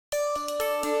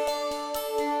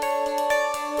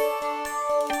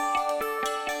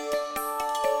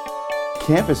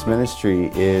Campus ministry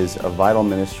is a vital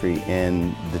ministry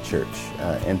in the church,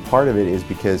 and part of it is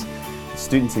because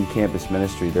students in campus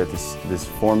ministry, they're at this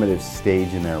formative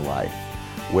stage in their life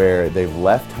where they've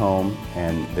left home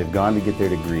and they've gone to get their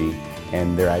degree,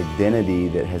 and their identity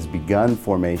that has begun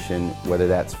formation, whether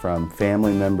that's from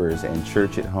family members and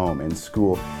church at home and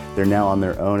school, they're now on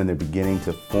their own and they're beginning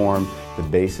to form the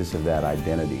basis of that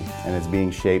identity. And it's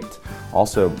being shaped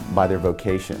also by their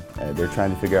vocation. They're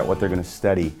trying to figure out what they're going to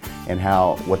study and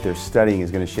how what they're studying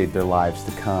is going to shape their lives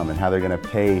to come, and how they're going to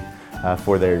pay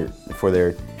for their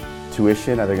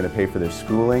tuition, how they're going to pay for their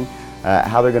schooling,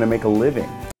 how they're going to make a living.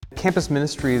 Campus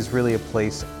ministry is really a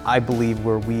place, I believe,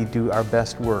 where we do our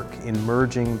best work in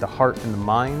merging the heart and the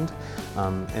mind,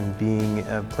 and being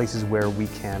places where we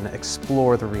can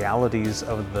explore the realities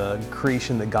of the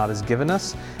creation that God has given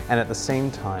us, and at the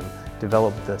same time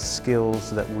develop the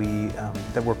skills that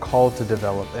we're called to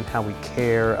develop, and how we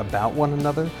care about one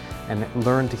another and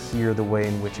learn to hear the way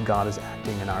in which God is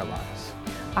acting in our lives.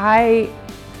 I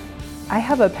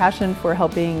have a passion for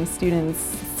helping students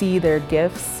see their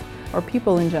gifts, or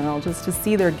people in general, just to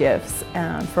see their gifts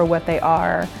for what they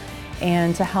are,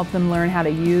 and to help them learn how to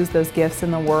use those gifts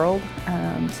in the world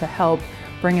to help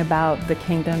bring about the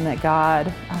kingdom that God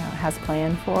has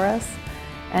planned for us.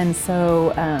 And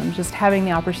so just having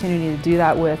the opportunity to do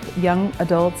that with young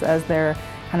adults as they're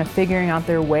kind of figuring out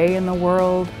their way in the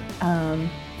world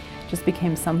just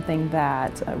became something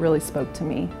that really spoke to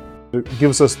me. It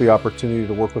gives us the opportunity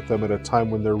to work with them at a time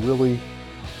when they're really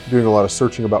doing a lot of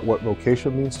searching about what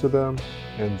vocation means to them,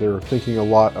 and they're thinking a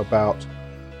lot about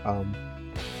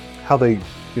how they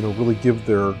really give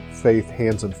their faith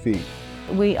hands and feet.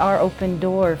 We are open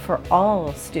door for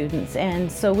all students, and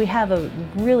so we have a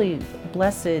really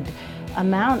blessed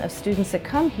amount of students that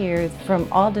come here from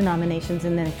all denominations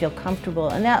and then feel comfortable,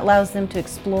 and that allows them to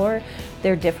explore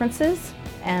their differences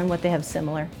and what they have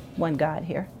similar, one God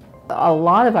here. A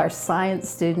lot of our science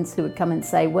students who would come and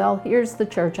say, well, here's the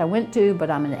church I went to, but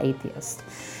I'm an atheist.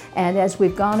 And as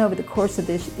we've gone over the course of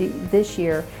this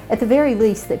year, at the very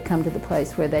least, they've come to the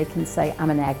place where they can say,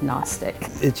 I'm an agnostic.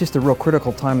 It's just a real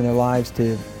critical time in their lives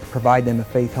to provide them a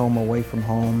faith home away from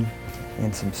home,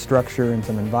 and some structure and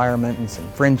some environment and some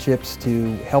friendships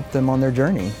to help them on their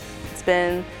journey. It's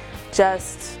been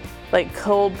just like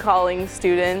cold calling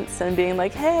students and being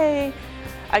like, hey,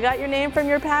 I got your name from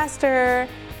your pastor,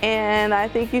 and I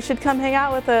think you should come hang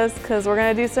out with us because we're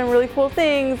going to do some really cool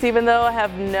things, even though I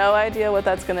have no idea what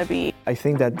that's going to be. I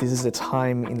think that this is a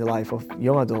time in the life of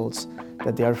young adults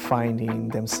that they are finding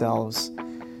themselves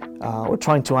or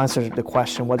trying to answer the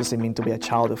question, what does it mean to be a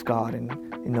child of God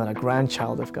and not a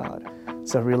grandchild of God?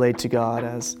 So relate to God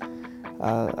as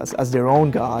their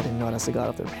own God and not as the God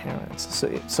of their parents.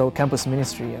 So campus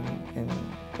ministry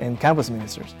and campus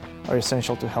ministers are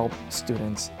essential to help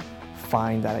students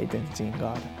find that identity in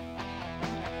God.